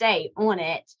going to say on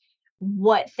it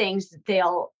what things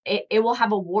it will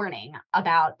have a warning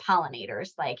about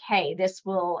pollinators, like, hey, this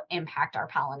will impact our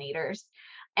pollinators.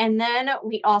 And then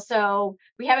we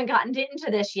haven't gotten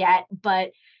into this yet,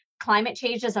 but climate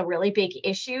change is a really big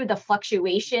issue. The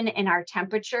fluctuation in our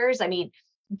temperatures. I mean,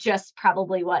 just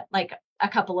probably like a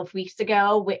couple of weeks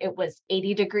ago, it was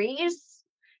 80 degrees.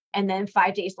 And then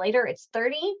 5 days later, it's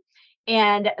 30.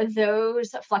 And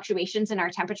those fluctuations in our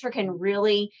temperature can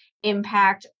really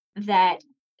impact that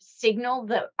signal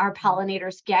that our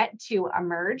pollinators get to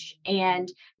emerge, and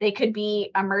they could be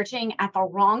emerging at the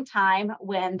wrong time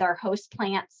when their host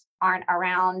plants aren't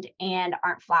around and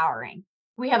aren't flowering.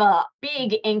 We have a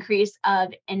big increase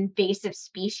of invasive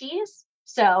species,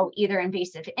 so either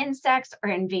invasive insects or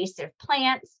invasive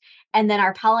plants, and then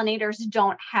our pollinators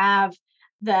don't have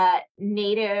the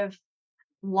native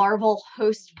larval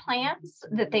host plants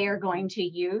that they are going to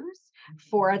use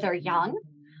for their young.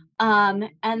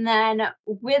 And then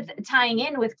with tying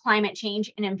in with climate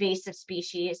change and invasive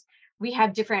species, we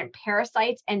have different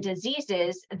parasites and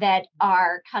diseases that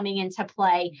are coming into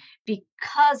play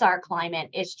because our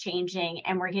climate is changing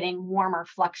and we're getting warmer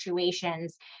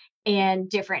fluctuations and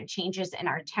different changes in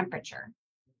our temperature.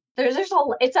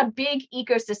 It's a big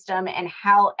ecosystem, and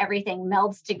how everything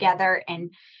melds together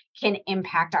and can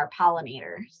impact our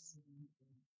pollinators.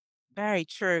 Very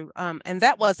true. And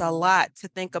that was a lot to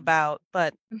think about,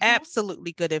 but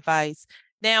absolutely good advice.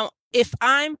 Now, if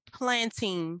I'm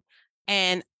planting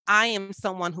and I am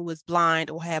someone who is blind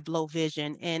or have low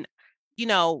vision, and,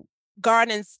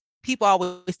 gardens people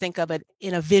always think of it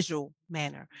in a visual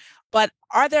manner. But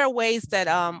are there ways that,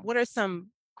 what are some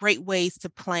great ways to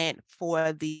plant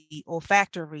for the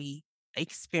olfactory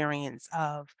experience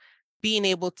of being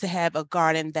able to have a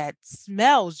garden that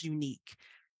smells unique?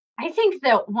 I think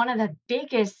that one of the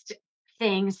biggest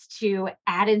things to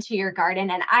add into your garden,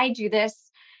 and I do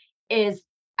this, is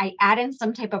I add in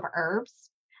some type of herbs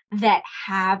that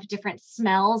have different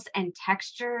smells and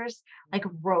textures. Like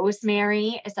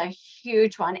rosemary is a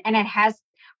huge one. And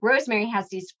rosemary has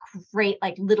these great,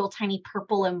 like little tiny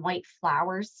purple and white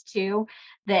flowers too,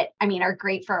 that I mean are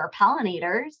great for our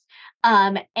pollinators.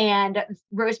 And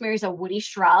rosemary is a woody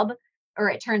shrub, or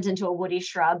it turns into a woody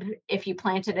shrub if you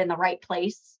plant it in the right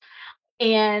place.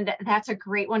 And that's a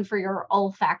great one for your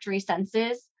olfactory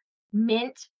senses.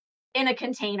 Mint in a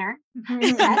container.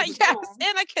 Yes,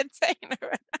 in a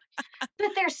container.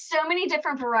 But there's so many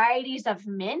different varieties of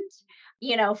mint,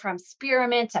 from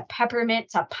spearmint to peppermint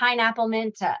to pineapple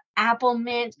mint to apple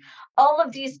mint. All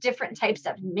of these different types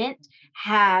of mint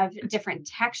have different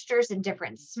textures and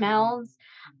different smells.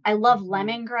 I love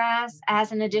lemongrass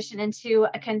as an addition into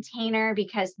a container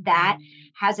because that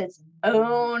has its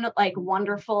own like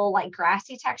wonderful like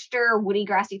grassy texture, woody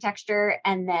grassy texture,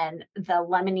 and then the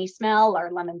lemony smell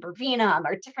or lemon verbenum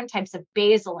or different types of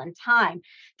basil and thyme.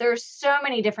 There's so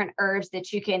many different herbs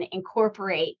that you can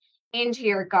incorporate into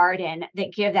your garden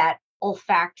that give that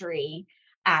olfactory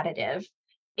additive.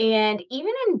 And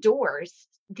even indoors,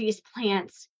 these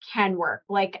plants can work.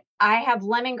 Like I have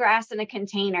lemongrass in a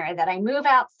container that I move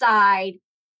outside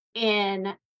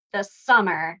in the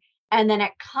summer, and then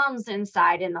it comes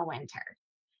inside in the winter.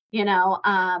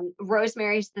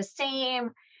 Rosemary's the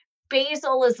same.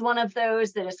 Basil is one of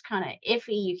those that is kind of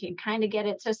iffy. You can kind of get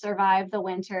it to survive the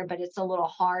winter, but it's a little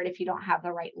hard if you don't have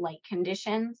the right light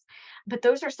conditions. But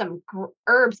those are some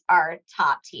herbs are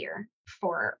top tier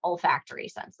for olfactory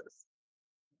senses.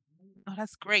 Oh,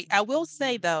 that's great. I will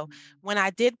say though, when I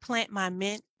did plant my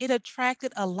mint, it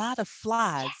attracted a lot of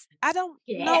flies. I don't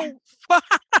know why.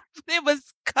 It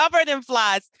was covered in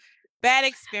flies. Bad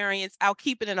experience. I'll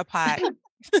keep it in a pot.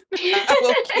 I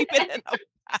will keep it in a pot.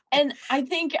 And I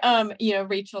think,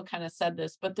 Rachel kind of said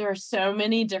this, but there are so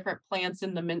many different plants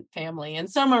in the mint family, and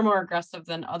some are more aggressive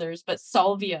than others, but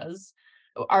salvias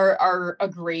are a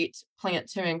great plant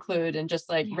to include. And just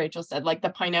like Rachel said, like the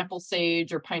pineapple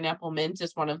sage or pineapple mint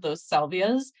is one of those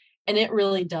salvias, and it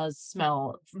really does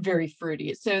smell very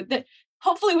fruity. So that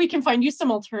hopefully we can find you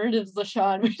some alternatives,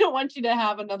 LaShawn. We don't want you to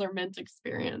have another mint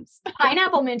experience.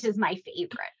 Pineapple mint is my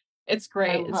favorite. It's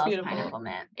great. It's beautiful. Pineapple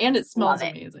mint. And it smells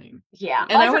amazing. Yeah.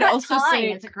 And I would also thyme.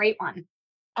 say It's a great one.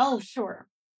 Oh, sure.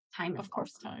 Thyme. Of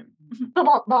course, thyme.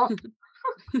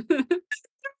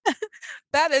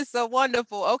 That is so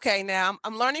wonderful. Okay, now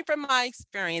I'm learning from my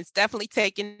experience, definitely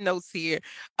taking notes here.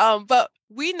 But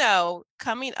we know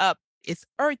coming up is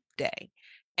Earth Day.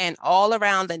 And all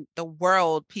around the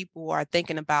world, people are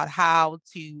thinking about how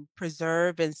to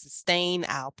preserve and sustain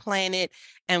our planet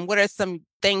and what are some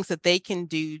things that they can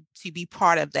do to be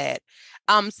part of that.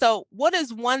 So what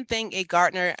is one thing a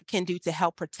gardener can do to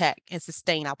help protect and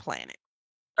sustain our planet?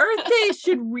 Earth Day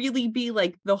should really be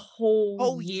like the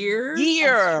whole year.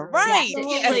 Right. So,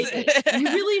 Yes. like, you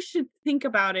really should think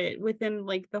about it within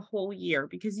like the whole year,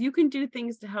 because you can do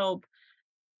things to help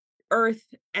Earth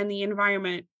and the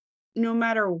environment no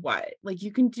matter what. Like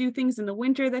you can do things in the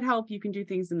winter that help, you can do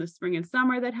things in the spring and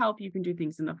summer that help, you can do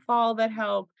things in the fall that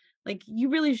help. Like you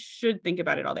really should think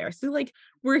about it all there. So like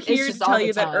we're here to tell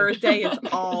you that Earth Day is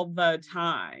all the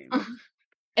time.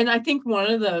 And I think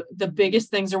one of the biggest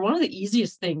things, or one of the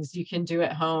easiest things you can do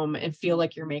at home and feel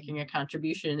like you're making a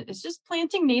contribution, is just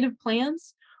planting native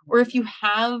plants. Or if you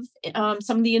have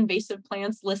some of the invasive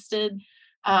plants listed,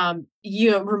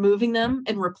 removing them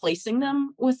and replacing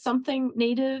them with something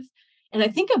native. And I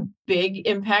think a big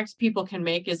impact people can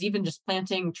make is even just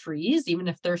planting trees, even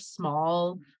if they're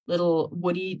small little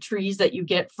woody trees that you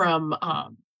get from,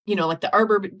 like the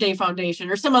Arbor Day Foundation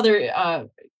or some other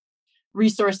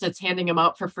resource that's handing them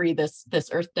out for free this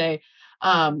Earth Day.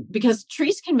 Because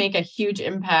trees can make a huge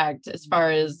impact as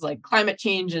far as like climate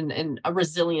change and a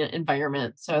resilient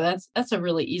environment. So that's a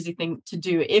really easy thing to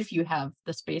do if you have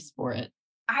the space for it.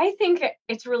 I think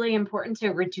it's really important to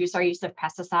reduce our use of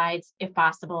pesticides if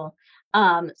possible.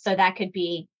 So that could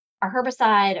be a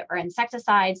herbicide or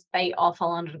insecticides. They all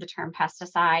fall under the term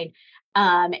pesticide.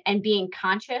 And being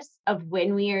conscious of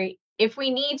if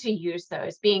we need to use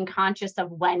those, being conscious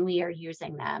of when we are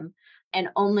using them and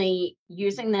only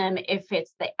using them if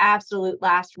it's the absolute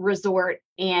last resort,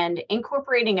 and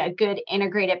incorporating a good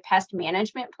integrated pest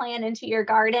management plan into your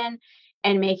garden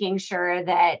and making sure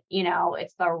that,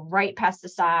 it's the right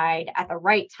pesticide at the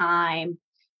right time,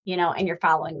 and you're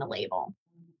following the label.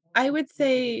 I would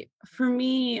say for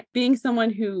me, being someone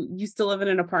who used to live in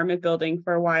an apartment building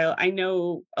for a while, I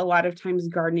know a lot of times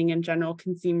gardening in general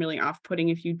can seem really off-putting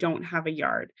if you don't have a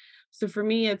yard. So for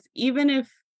me, it's even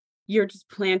if you're just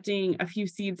planting a few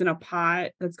seeds in a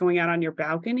pot that's going out on your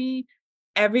balcony,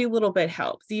 every little bit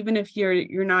helps. Even if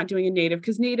you're not doing a native,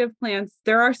 because native plants,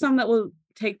 there are some that will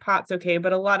take pots okay,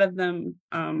 but a lot of them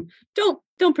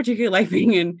don't particularly like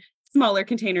being in smaller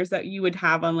containers that you would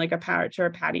have on like a porch or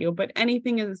a patio, but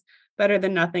anything is better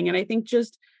than nothing. And I think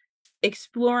just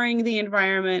exploring the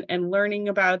environment and learning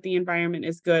about the environment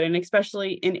is good. And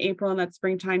especially in April and that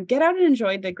springtime, get out and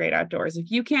enjoy the great outdoors.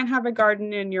 If you can't have a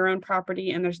garden in your own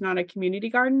property and there's not a community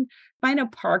garden, find a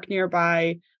park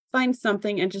nearby, find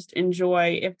something and just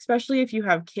enjoy, especially if you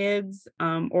have kids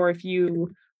or if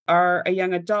you are a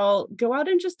young adult, go out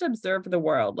and just observe the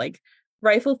world. Like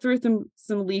rifle through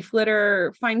some leaf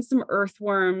litter, find some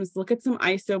earthworms, look at some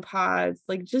isopods,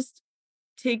 like just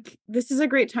this is a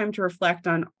great time to reflect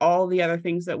on all the other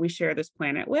things that we share this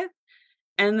planet with.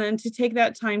 And then to take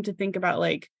that time to think about,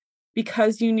 like,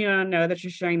 because you know that you're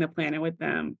sharing the planet with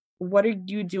them, what are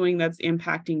you doing that's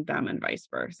impacting them and vice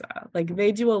versa? Like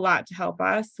they do a lot to help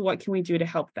us. What can we do to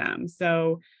help them?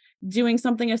 So doing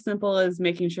something as simple as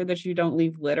making sure that you don't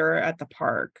leave litter at the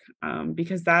park,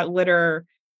 because that litter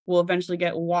will eventually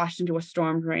get washed into a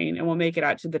storm drain and will make it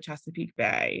out to the Chesapeake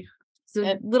Bay.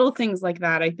 So little things like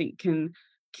that, I think can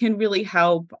really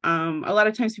help. A lot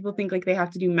of times people think like they have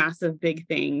to do massive, big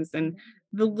things, and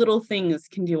the little things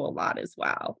can do a lot as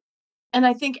well. And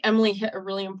I think Emily hit a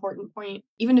really important point.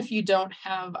 Even if you don't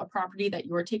have a property that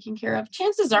you're taking care of,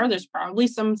 chances are there's probably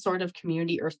some sort of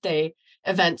community Earth Day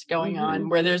event going on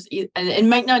where there's, and it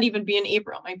might not even be in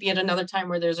April, it might be at another time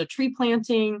where there's a tree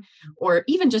planting or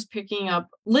even just picking up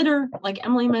litter, like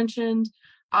Emily mentioned.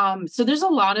 So there's a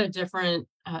lot of different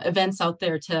events out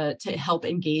there to help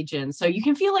engage in. So you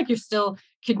can feel like you're still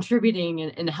contributing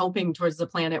and helping towards the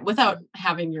planet without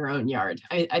having your own yard.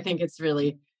 I think it's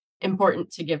really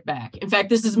important to give back. In fact,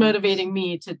 this is motivating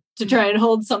me to try and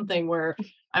hold something where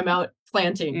I'm out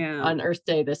planting on Earth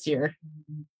Day this year.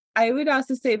 I would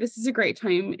also say this is a great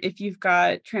time if you've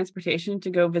got transportation to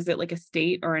go visit like a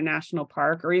state or a national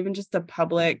park or even just a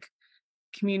public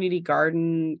community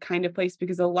garden kind of place,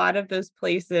 because a lot of those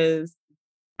places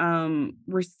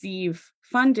receive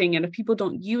funding, and if people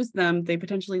don't use them, they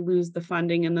potentially lose the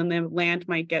funding, and then the land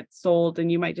might get sold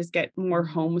and you might just get more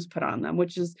homes put on them,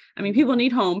 which is, I mean, people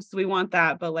need homes, so we want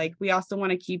that, but like we also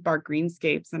want to keep our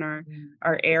greenscapes and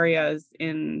our areas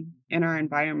in our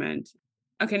environment.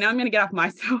 Okay, now I'm going to get off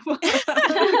myself. Get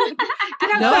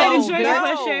outside and enjoy the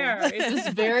fresh air. It's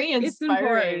very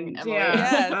inspiring. It's important.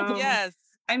 Yeah. Yes.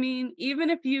 I mean, even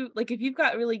if you've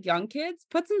got really young kids,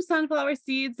 put some sunflower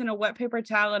seeds in a wet paper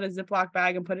towel in a Ziploc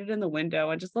bag and put it in the window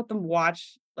and just let them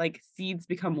watch like seeds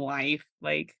become life,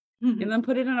 like, and then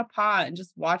put it in a pot and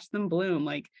just watch them bloom.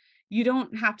 Like, you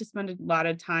don't have to spend a lot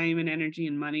of time and energy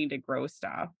and money to grow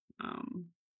stuff,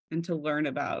 and to learn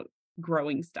about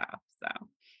growing stuff. So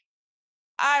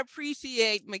I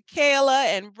appreciate Michaela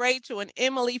and Rachel and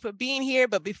Emily for being here.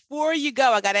 But before you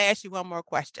go, I got to ask you one more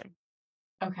question.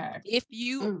 Okay. If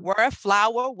you were a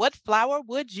flower, what flower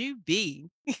would you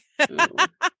be?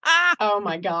 Oh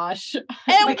my gosh. And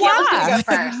why? Go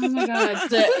first. Oh my God.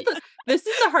 This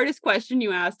is the hardest question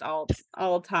you asked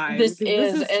all time. This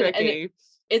is tricky. And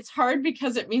it's hard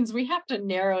because it means we have to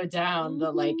narrow down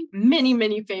the like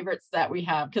many favorites that we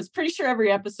have. Because pretty sure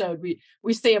every episode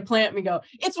we say a plant and we go,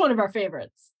 it's one of our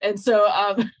favorites. And so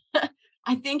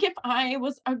I think if I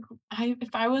was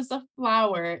a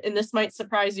flower, and this might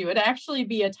surprise you, it'd actually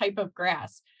be a type of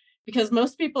grass, because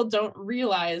most people don't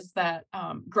realize that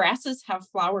grasses have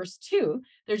flowers too.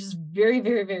 They're just very,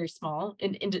 very, very small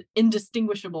and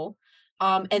indistinguishable.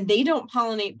 And they don't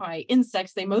pollinate by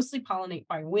insects. They mostly pollinate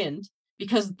by wind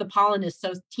because the pollen is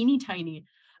so teeny tiny.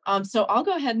 So I'll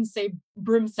go ahead and say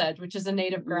broom sedge, which is a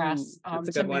native grass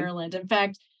to Maryland. In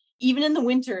fact, even in the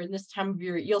winter, in this time of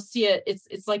year, you'll see it.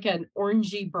 It's like an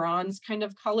orangey bronze kind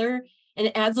of color, and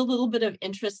it adds a little bit of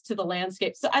interest to the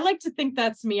landscape. So I like to think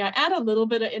that's me. I add a little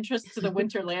bit of interest to the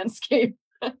winter landscape.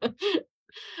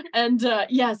 And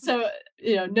so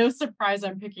no surprise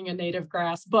I'm picking a native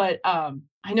grass, but I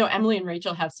know Emily and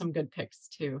Rachel have some good picks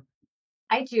too.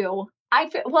 I do.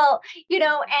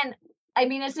 And I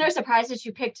mean, it's no surprise that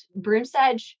you picked broom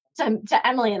sedge to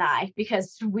Emily and I,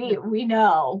 because we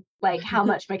know like how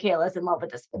much Michaela is in love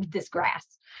with this grass.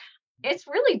 It's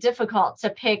really difficult to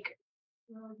pick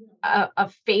a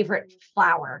favorite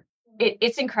flower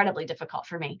it's incredibly difficult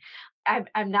for me.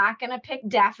 I'm not going to pick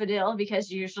daffodil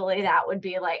because usually that would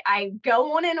be like, I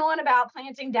go on and on about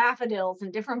planting daffodils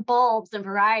and different bulbs and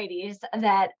varieties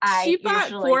that She bought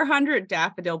 400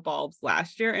 daffodil bulbs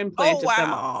last year and planted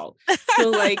them all. So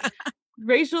like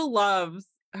Rachel loves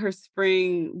her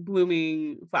spring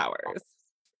blooming flowers.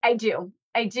 I do.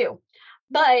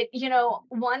 But,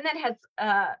 one that has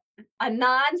a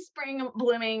non-spring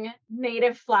blooming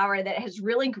native flower that has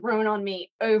really grown on me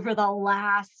over the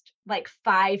last like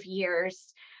 5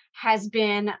 years has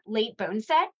been late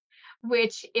boneset,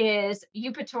 which is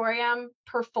Eupatorium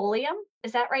perfolium.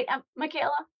 Is that right,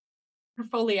 Michaela?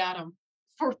 Perfoliatum.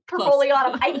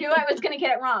 Perfoliatum. I knew I was going to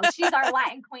get it wrong. She's our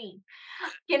Latin queen.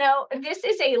 This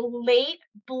is a late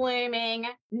blooming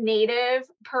native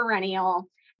perennial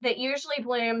that usually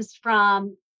blooms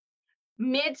from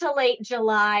mid to late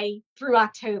July through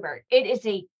October. It is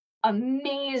a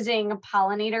amazing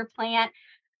pollinator plant,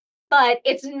 but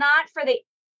it's not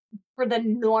for the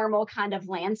normal kind of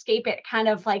landscape. It kind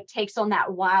of like takes on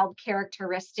that wild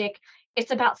characteristic.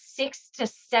 It's about 6 to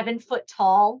 7 foot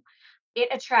tall. It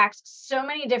attracts so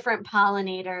many different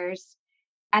pollinators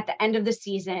at the end of the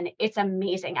season. It's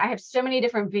amazing. I have so many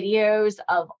different videos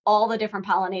of all the different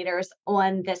pollinators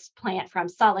on this plant, from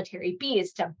solitary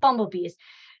bees to bumblebees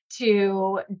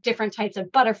to different types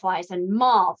of butterflies and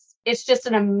moths. It's just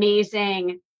an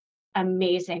amazing,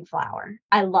 amazing flower.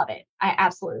 I love it. I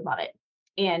absolutely love it.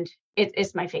 And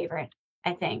it's my favorite,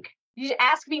 I think. You should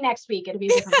ask me next week. It'll be a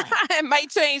different plant. It might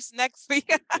change next week.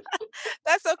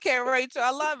 That's okay, Rachel.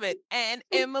 I love it. And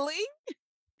Emily?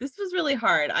 This was really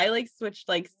hard. I like switched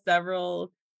like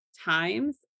several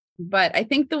times, but I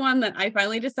think the one that I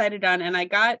finally decided on, and I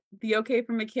got the okay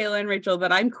from Michaela and Rachel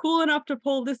that I'm cool enough to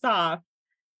pull this off,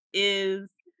 is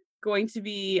going to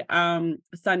be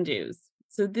sundews.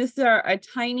 So these are a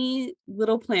tiny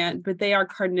little plant, but they are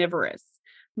carnivorous,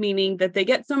 meaning that they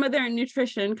get some of their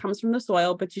nutrition comes from the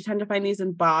soil, but you tend to find these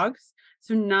in bogs,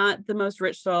 so not the most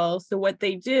rich soil. So what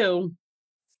they do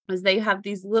is they have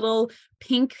these little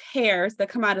pink hairs that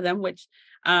come out of them, which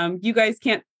you guys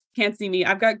can't see me.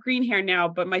 I've got green hair now,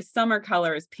 but my summer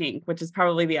color is pink, which is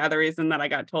probably the other reason that I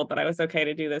got told that I was okay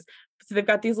to do this. So they've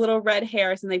got these little red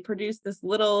hairs and they produce this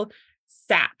little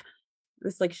sap,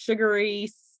 this like sugary,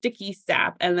 sticky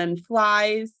sap. And then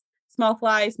flies, small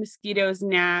flies, mosquitoes,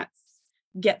 gnats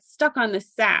get stuck on the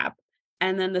sap.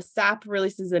 And then the sap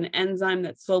releases an enzyme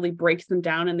that slowly breaks them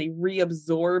down and they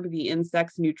reabsorb the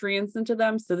insect's nutrients into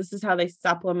them. So this is how they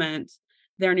supplement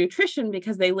their nutrition,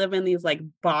 because they live in these like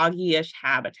boggy-ish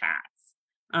habitats.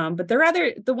 But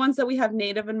the ones that we have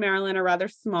native in Maryland are rather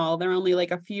small. They're only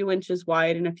like a few inches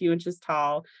wide and a few inches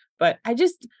tall. But I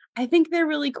think they're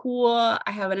really cool.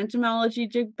 I have an entomology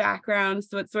background,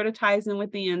 so it sort of ties in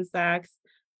with the insects.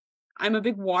 I'm a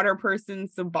big water person,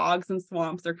 so bogs and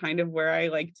swamps are kind of where I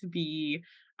like to be.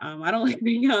 I don't like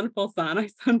being on full sun. I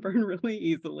sunburn really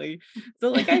easily. So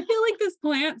like, I feel like this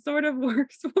plant sort of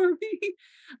works for me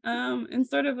in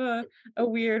sort of a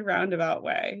weird roundabout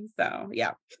way. So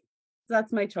yeah,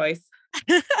 that's my choice.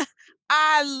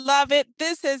 I love it.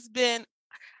 This has been,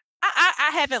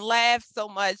 I haven't laughed so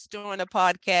much during the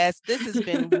podcast. This has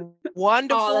been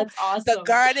wonderful. Oh, that's awesome. The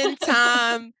Garden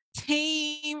Thyme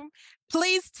team,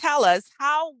 please tell us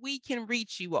how we can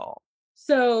reach you all.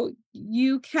 So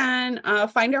you can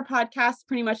find our podcast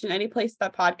pretty much in any place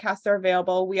that podcasts are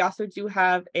available. We also do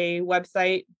have a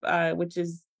website, which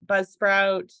is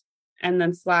Buzzsprout and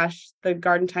then /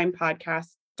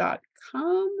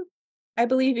 thegardentymepodcast.com. I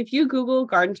believe if you Google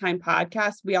Garden Thyme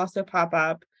Podcast, we also pop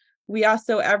up. We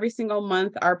also, every single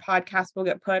month, our podcast will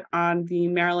get put on the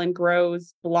Maryland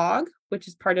Grows blog, which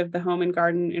is part of the Home and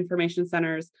Garden Information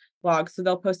Center's blog. So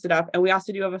they'll post it up. And we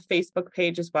also do have a Facebook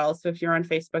page as well. So if you're on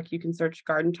Facebook, you can search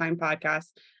Garden Thyme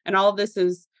Podcast. And all of this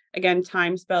is, again,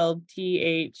 Thyme spelled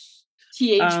THYME.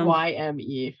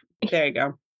 There you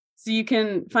go. So you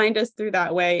can find us through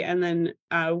that way. And then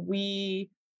we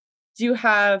do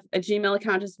have a Gmail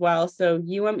account as well. So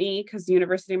UME, because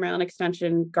University of Maryland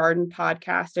Extension, garden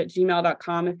podcast at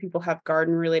gmail.com. If people have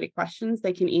garden related questions,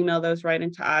 they can email those right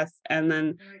into us. And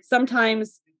then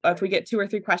sometimes if we get 2 or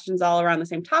 3 questions all around the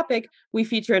same topic, we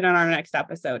feature it in our next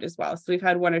episode as well. So we've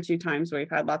had 1 or 2 times where we've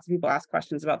had lots of people ask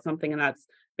questions about something, and that's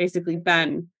basically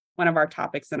been one of our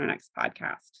topics in our next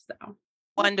podcast. So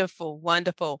wonderful,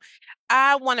 wonderful.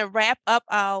 I want to wrap up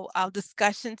our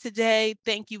discussion today.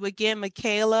 Thank you again,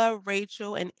 Michaela,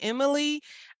 Rachel, and Emily.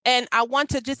 And I want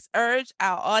to just urge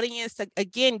our audience to,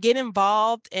 again, get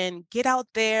involved and get out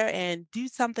there and do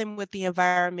something with the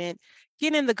environment.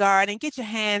 Get in the garden, get your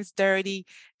hands dirty.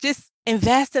 Just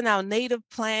invest in our native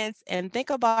plants, and think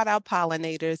about our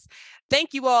pollinators.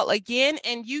 Thank you all again.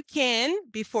 And you can,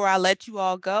 before I let you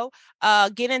all go,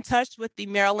 get in touch with the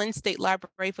Maryland State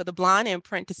Library for the Blind and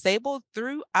Print Disabled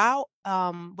through our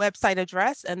website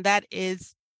address, and that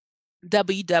is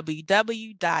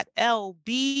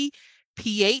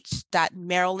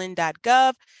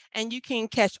www.lbph.maryland.gov. And you can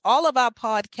catch all of our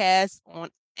podcasts on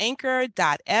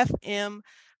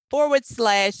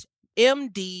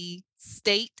anchor.fm/MD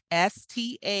State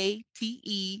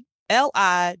STATELIBRARY.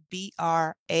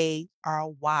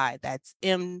 That's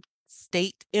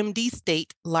MD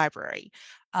State Library.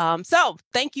 So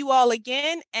thank you all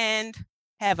again and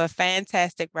have a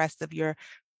fantastic rest of your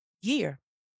year.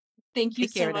 Thank you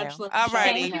Take so care much. now. Letitia, All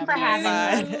righty. Thank you for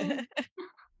having Bye.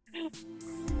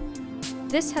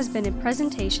 This has been a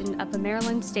presentation of the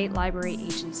Maryland State Library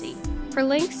Agency. For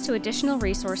links to additional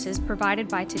resources provided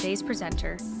by today's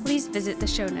presenter, please visit the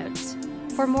show notes.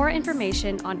 For more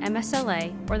information on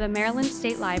MSLA or the Maryland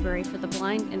State Library for the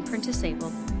Blind and Print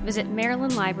Disabled, visit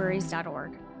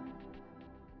marylandlibraries.org.